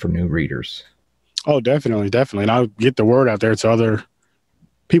always looking for new readers. Oh, definitely, and I'll get the word out there to other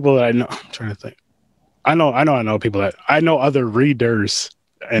people that I know. I'm trying to think. I know people that I know, other readers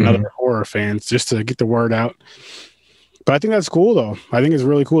and other horror fans, just to get the word out. But I think that's cool, though. I think it's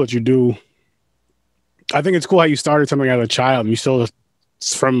really cool that you do. I think it's cool how you started something as a child, and you still,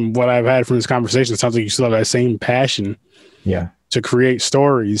 from what I've had from this conversation, it sounds like you still have that same passion, to create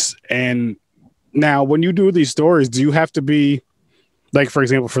stories. And now, when you do these stories, do you have to be, like, for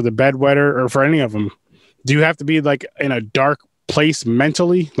example, for the Bedwetter or for any of them, do you have to be like in a dark place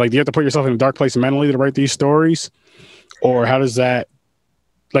mentally? Like, do you have to put yourself in a dark place mentally to write these stories, or how does that?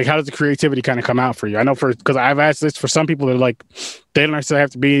 Like, how does the creativity kind of come out for you? I know because I've asked this for some people that like, they don't necessarily have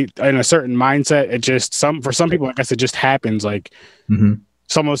to be in a certain mindset. It just, for some people, I guess it just happens. Like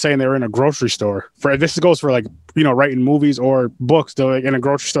someone was saying they were in a grocery store. This goes for like, writing movies or books. They're like in a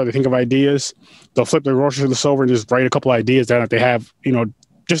grocery store, they think of ideas. They'll flip their grocery list over and just write a couple ideas down that they have,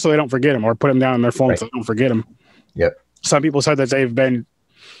 just so they don't forget them, or put them down on their phone so they don't forget them. Yep. Some people said that they've been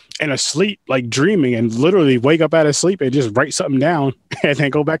in a sleep, like dreaming, and literally wake up out of sleep and just write something down and then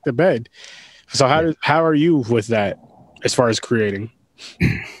go back to bed. So how are you with that as far as creating?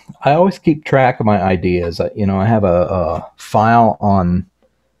 I always keep track of my ideas. I have a file on,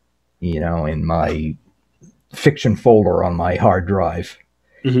 in my fiction folder on my hard drive.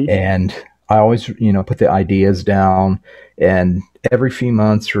 And I always, put the ideas down, and every few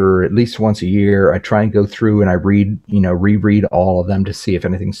months or at least once a year, I try and go through and I reread all of them to see if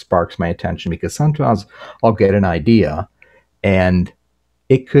anything sparks my attention, because sometimes I'll get an idea and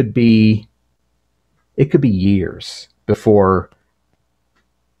it could be years before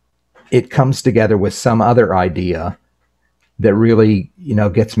it comes together with some other idea that really,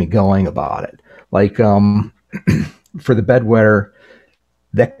 gets me going about it. Like, for the Bedwetter,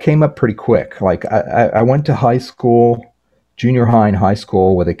 that came up pretty quick. Like I went to high school, junior high and high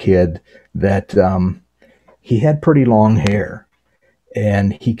school with a kid that he had pretty long hair,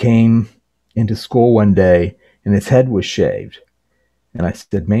 and he came into school one day and his head was shaved. And I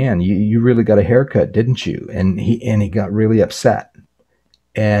said, "Man, you really got a haircut, didn't you?" And he got really upset,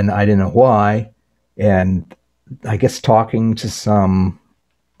 and I didn't know why. And I guess talking to some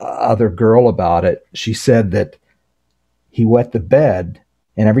other girl about it, she said that he wet the bed,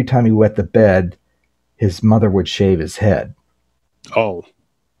 and every time he wet the bed, his mother would shave his head. Oh.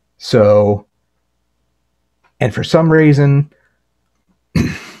 So, and for some reason,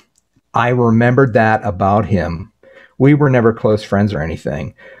 I remembered that about him. We were never close friends or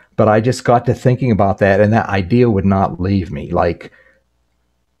anything, but I just got to thinking about that, and that idea would not leave me. Like,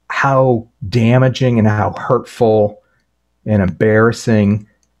 how damaging and how hurtful and embarrassing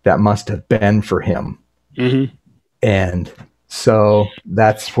that must have been for him. Mm-hmm. And so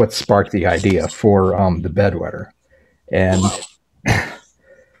that's what sparked the idea for the bedwetter. And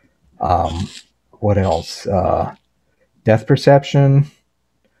what else? Death perception.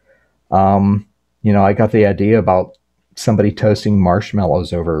 I got the idea about somebody toasting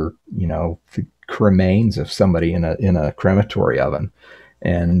marshmallows over, the remains of somebody in a crematory oven.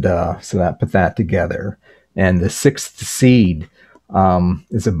 And so that put that together. And the sixth seed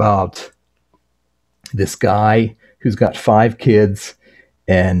is about this guy who's got 5 kids,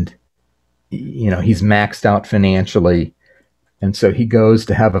 and he's maxed out financially, and so he goes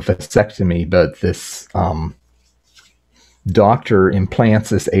to have a vasectomy, but this doctor implants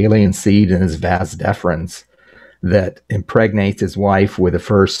this alien seed in his vas deferens that impregnates his wife with the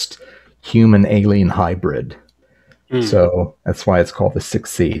first human alien hybrid. So that's why it's called the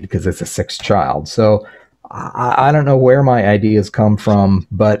sixth seed, because it's a sixth child. So I don't know where my ideas come from,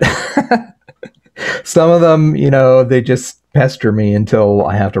 but some of them, they just pester me until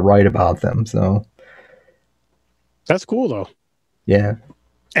I have to write about them. So that's cool, though. Yeah.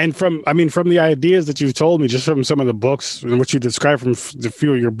 And from the ideas that you've told me, just from some of the books and what you described from the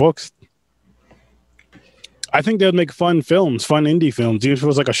few of your books, I think they would make fun films, fun indie films, even if it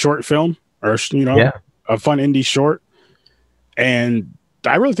was like a short film or, a fun indie short. And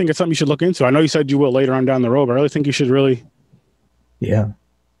I really think it's something you should look into. I know you said you will later on down the road, but I really think you should really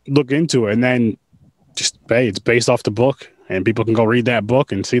look into it. And then just, hey, it's based off the book, and people can go read that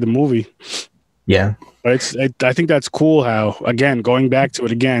book and see the movie. Yeah. But I think that's cool how, again, going back to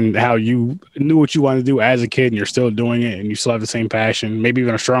it again, how you knew what you wanted to do as a kid and you're still doing it and you still have the same passion, maybe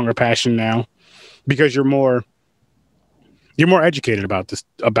even a stronger passion now, because you're more educated about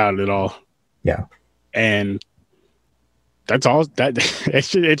it all. Yeah. And that's all that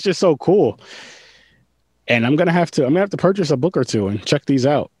it's just so cool. And I'm gonna have to purchase a book or two and check these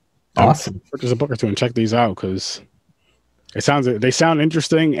out. Awesome. Purchase a book or two and check these out, because they sound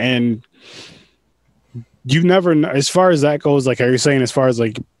interesting, and you never know, as far as that goes, like how you're saying, as far as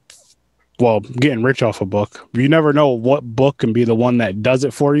like, well, getting rich off a book, you never know what book can be the one that does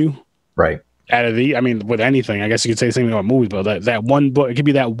it for you. Right. With anything, I guess you could say the same thing about movies, but that one book, it could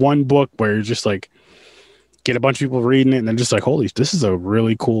be that one book where you're just like, get a bunch of people reading it, and then just like, holy, this is a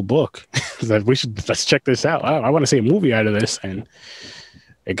really cool book. That let's check this out. I want to see a movie out of this, and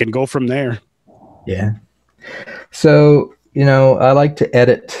it can go from there. Yeah. So, I like to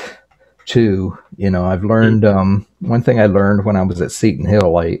edit too. I've learned, one thing I learned when I was at Seton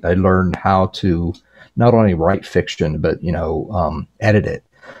Hill, I learned how to not only write fiction, but, edit it.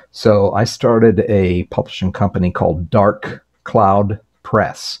 So I started a publishing company called Dark Cloud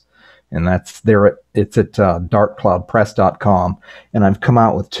Press, and it's at darkcloudpress.com. And I've come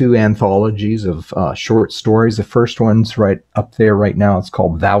out with 2 anthologies of short stories. The first one's right up there right now. It's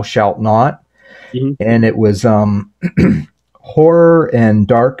called Thou Shalt Not. Mm-hmm. And it was horror and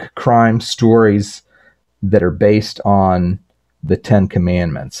dark crime stories that are based on the 10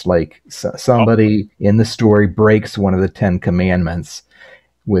 Commandments. Like somebody in the story breaks one of the 10 Commandments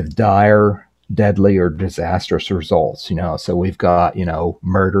with dire, deadly, or disastrous results. So we've got,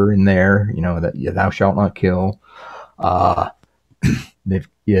 murder in there, that thou shalt not kill.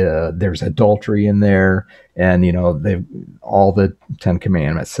 There's adultery in there, and, they've all the 10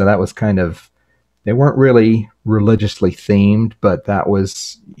 Commandments. So that was kind of, they weren't really religiously themed, but that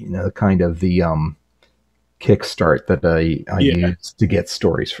was, kind of the kickstart that I used to get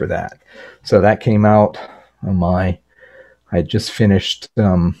stories for that. So that came out on I had just finished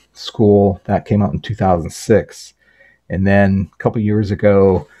school. That came out in 2006. And then a couple years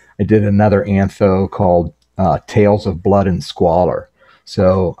ago, I did another antho called Tales of Blood and Squalor.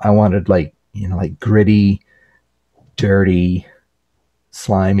 So I wanted like gritty, dirty,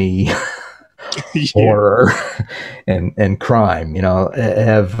 slimy Yeah. horror and crime. You know,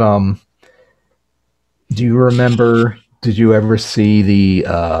 have do you remember? Did you ever see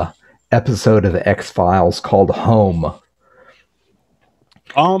the episode of the X-Files called Home?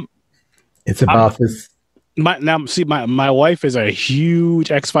 Um, It's I'm about this. my wife is a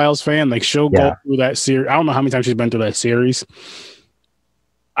huge X-Files fan. Like she'll go Yeah, through that series. I don't know how many times she's been through that series.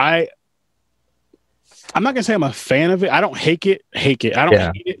 I I'm not gonna say I'm a fan of it. I don't hate it. I don't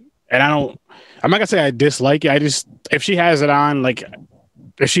yeah. hate it, and I'm not gonna say I dislike it. I just if she has it on, like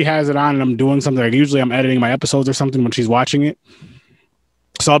if she has it on and I'm doing something, like usually I'm editing my episodes or something when she's watching it.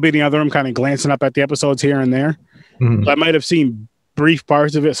 So I'll be in the other room, kind of glancing up at the episodes here and there. Mhm. So I might have seen brief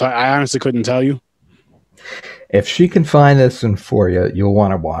parts of it, so I honestly couldn't tell you. If she can find this one for you, you'll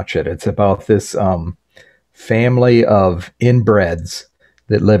want to watch it. It's about this family of inbreds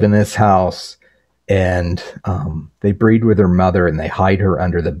that live in this house, and they breed with her mother, and they hide her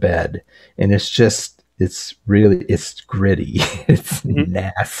under the bed. And it's really, it's gritty. It's Mhm.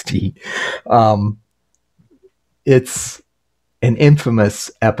 nasty. Um, it's an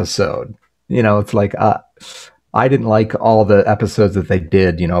infamous episode. You know, it's like I didn't like all the episodes that they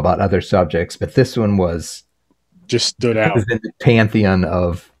did, you know, about other subjects, but this one was Just stood it out. was in the pantheon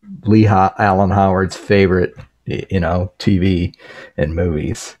of Allen Howard's favorite, you know, TV and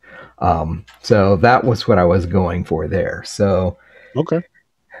movies. So that was what I was going for there. So Okay.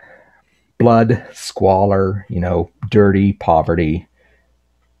 blood, squalor, you know, dirty, poverty.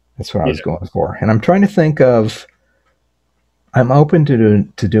 That's what I Yeah. was going for. And I'm trying to think of. I'm open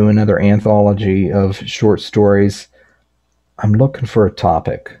to do another anthology of short stories. I'm looking for a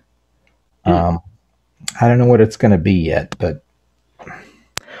topic. I don't know what it's going to be yet, but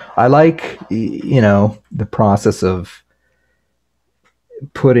I like, you know, the process of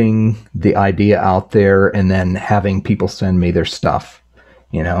putting the idea out there and then having people send me their stuff,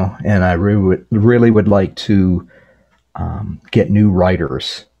 you know, and I really would like to get new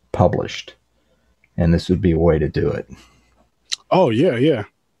writers published, and this would be a way to do it. Oh yeah, yeah.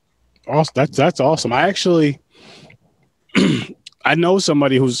 Awesome. That's awesome. I actually I know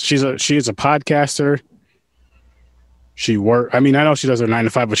somebody she is a podcaster. I mean, I know she does her 9 to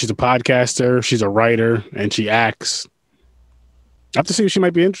 5, but she's a podcaster, she's a writer, and she acts. I have to see if she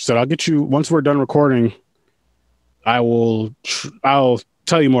might be interested. I'll get you once we're done recording. I'll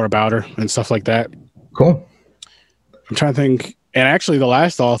tell you more about her and stuff like that. Cool. I'm trying to think. And actually, the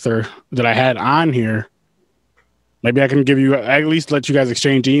last author that I had on here, maybe I can give you at least let you guys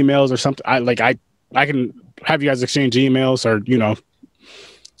exchange emails or something. I can have you guys exchange emails or, you know,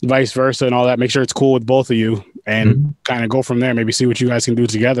 vice versa and all that. Make sure it's cool with both of you and kind of go from there. Maybe see what you guys can do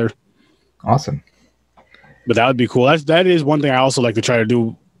together. Awesome. But that would be cool. That is one thing I also like to try to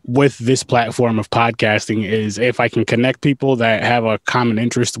do with this platform of podcasting is if I can connect people that have a common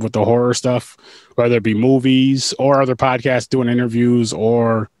interest with the horror stuff, whether it be movies or other podcasts doing interviews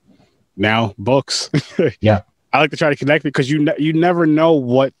or now books. Yeah. I like to try to connect because you never know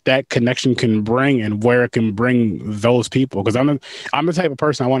what that connection can bring and where it can bring those people. Because I'm the type of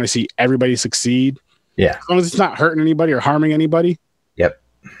person I want to see everybody succeed. Yeah. As long as it's not hurting anybody or harming anybody. Yep.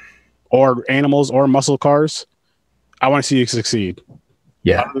 Or animals or muscle cars, I want to see you succeed.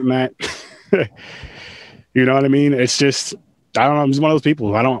 Yeah. Other than that, you know what I mean? It's just I don't know. I'm just one of those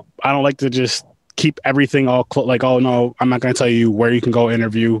people. I don't like to just keep everything all like, oh no, I'm not going to tell you where you can go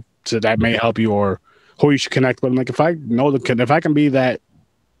interview so that may help you or who you should connect with. I'm like, if I can be that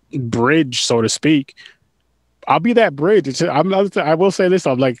bridge, so to speak, I'll be that bridge. I will say this.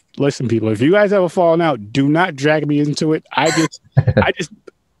 I'm like, listen, people, if you guys have a falling out, do not drag me into it. I just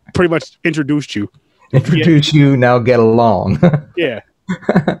pretty much introduced you. Introduce you, now get along. Yeah.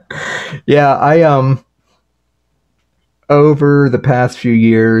 Yeah, I over the past few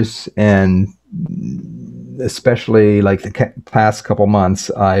years and especially like the past couple months,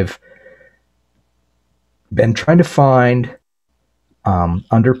 I've been trying to find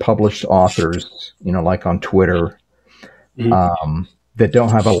underpublished authors, you know, like on Twitter, that don't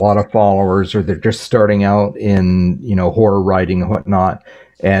have a lot of followers or they're just starting out in, you know, horror writing and whatnot,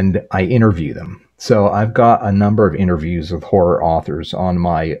 and I interview them. So I've got a number of interviews with horror authors on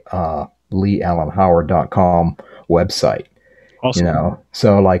my leeallenhoward.com website. Awesome. You know,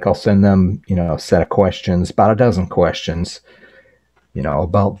 so like I'll send them, you know, a set of questions, about a dozen questions, you know,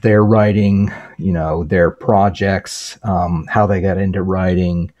 about their writing, you know, their projects, how they got into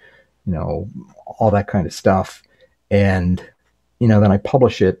writing, you know, all that kind of stuff. And, you know, then I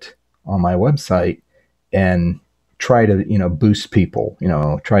publish it on my website and try to, you know, boost people, you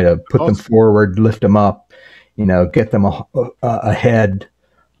know, try to put them forward, lift them up, you know, get them ahead.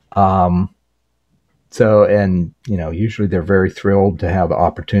 So, and, you know, usually they're very thrilled to have the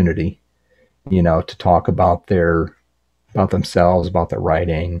opportunity, to talk about themselves, about their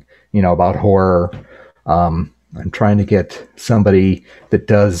writing, about horror. I'm trying to get somebody that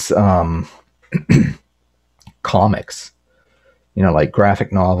does comics, like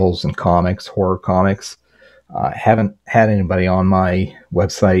graphic novels and comics, horror comics. Haven't had anybody on my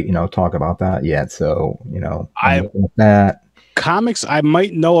website, talk about that yet. So, I'm looking at that. Comics, I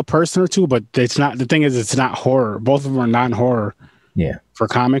might know a person or two, but it's not. The thing is, it's not horror. Both of them are non-horror. Yeah. For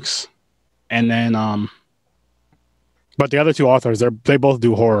comics, and then but the other two authors, they both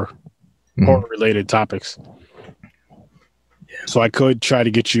do horror related topics. Yeah. So I could try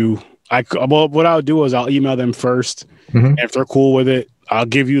to get you. Well, what I'll do is I'll email them first, and if they're cool with it, I'll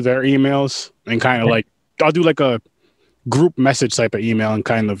give you their emails and kind of like I'll do like a group message type of email and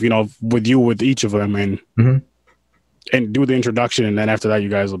kind of with each of them and do the introduction, and then after that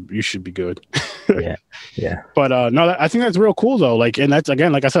you should be good. yeah But no, I think that's real cool though, like, and that's,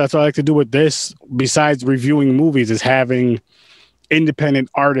 again, like I said, that's what I like to do with this besides reviewing movies, is having independent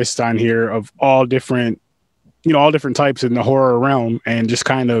artists on here of all different types in the horror realm, and just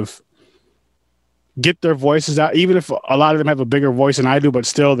kind of get their voices out, even if a lot of them have a bigger voice than I do, but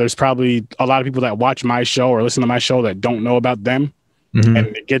still there's probably a lot of people that watch my show or listen to my show that don't know about them.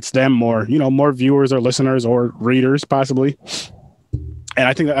 And it gets them more viewers or listeners or readers possibly. And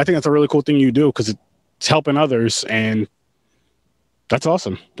I think that's a really cool thing you do, because it's helping others, and that's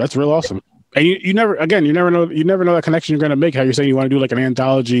awesome. That's real awesome. And you never know that connection you're going to make. How you're saying you want to do like an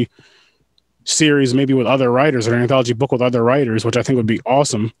anthology series, maybe with other writers, or an anthology book with other writers, which I think would be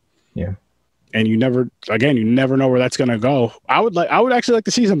awesome. Yeah. And you never know where that's going to go. I would actually like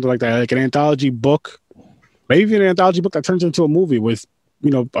to see something like that, like an anthology book. Maybe even an anthology book that turns into a movie with,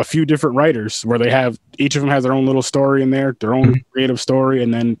 a few different writers, where each of them has their own little story in there, their own creative story.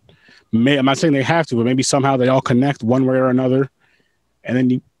 And then I'm not saying they have to, but maybe somehow they all connect one way or another. And then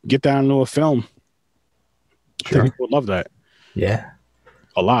you get down into a film. Sure. I think people would love that. Yeah.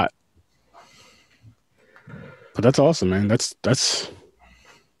 A lot. But that's awesome, man. That's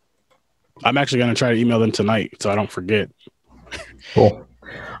I'm actually going to try to email them tonight so I don't forget. Cool.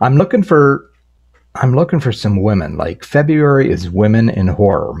 I'm looking for some women. Like, February is Women in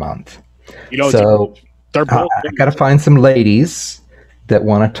Horror Month. So they're both I got to find some ladies that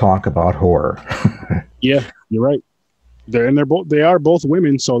want to talk about horror. Yeah, you're right. They are both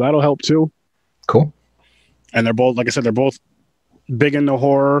women, so that'll help too. Cool. And they're both, like I said, they're both big into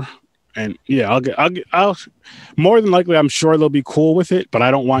horror. And yeah, I'll more than likely, I'm sure they'll be cool with it, but I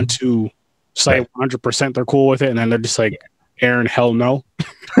don't want to say 100% they're cool with it, and then they're just like, Aaron, hell no.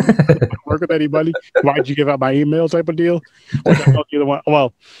 Work with anybody. Why'd you give out my email type of deal?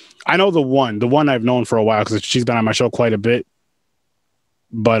 Well, I know the one I've known for a while, because she's been on my show quite a bit.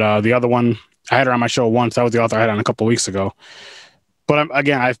 But the other one, I had her on my show once. That was the author I had on a couple of weeks ago. But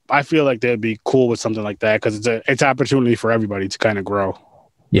I feel like they'd be cool with something like that, because it's an opportunity for everybody to kind of grow.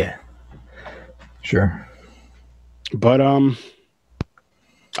 Yeah, sure. But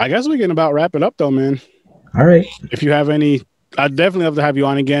I guess we can about wrap it up though, man. All right. If you have any, I'd definitely love to have you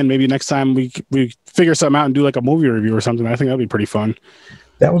on again. Maybe next time we figure something out and do like a movie review or something. I think that'd be pretty fun.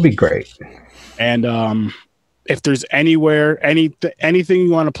 That would be great. And if there's anything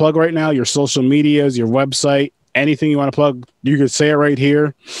you want to plug right now, your social medias, your website, anything you want to plug, you could say it right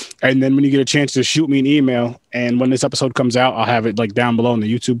here. And then when you get a chance to shoot me an email, and when this episode comes out, I'll have it like down below in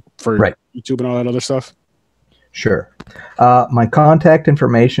the YouTube for YouTube and all that other stuff. Sure. My contact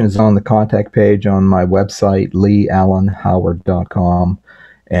information is on the contact page on my website, leeallenhoward.com.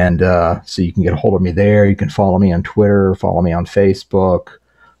 And so you can get a hold of me there. You can follow me on Twitter, follow me on Facebook.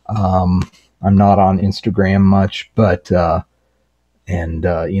 I'm not on Instagram much, but you can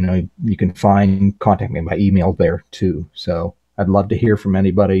contact me by email there too. So I'd love to hear from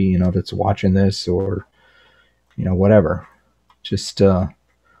anybody, that's watching this, or, whatever. Just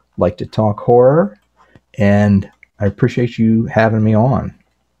like to talk horror. And I appreciate you having me on.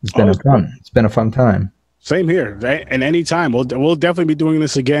 It's been a fun time. Same here. And anytime we'll definitely be doing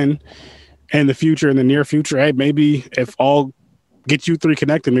this again in the future, in the near future. Hey, maybe if I'll get you three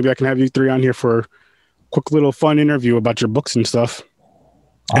connected, maybe I can have you three on here for a quick little fun interview about your books and stuff.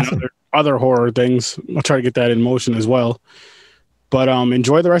 Awesome. And other horror things. I'll try to get that in motion as well. But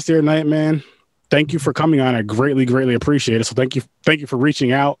enjoy the rest of your night, man. Thank you for coming on. I greatly, greatly appreciate it. So thank you for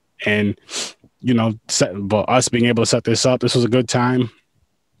reaching out and us being able to set this up. This was a good time.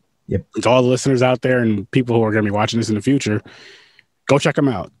 Yep. To all the listeners out there and people who are going to be watching this in the future, go check him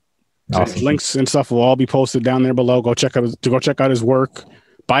out. Awesome. Links and stuff will all be posted down there below. Go check out his work.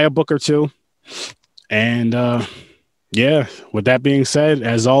 Buy a book or two. And with that being said,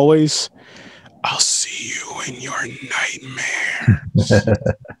 as always, I'll see you in your nightmares.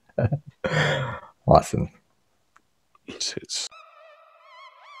 Awesome. It's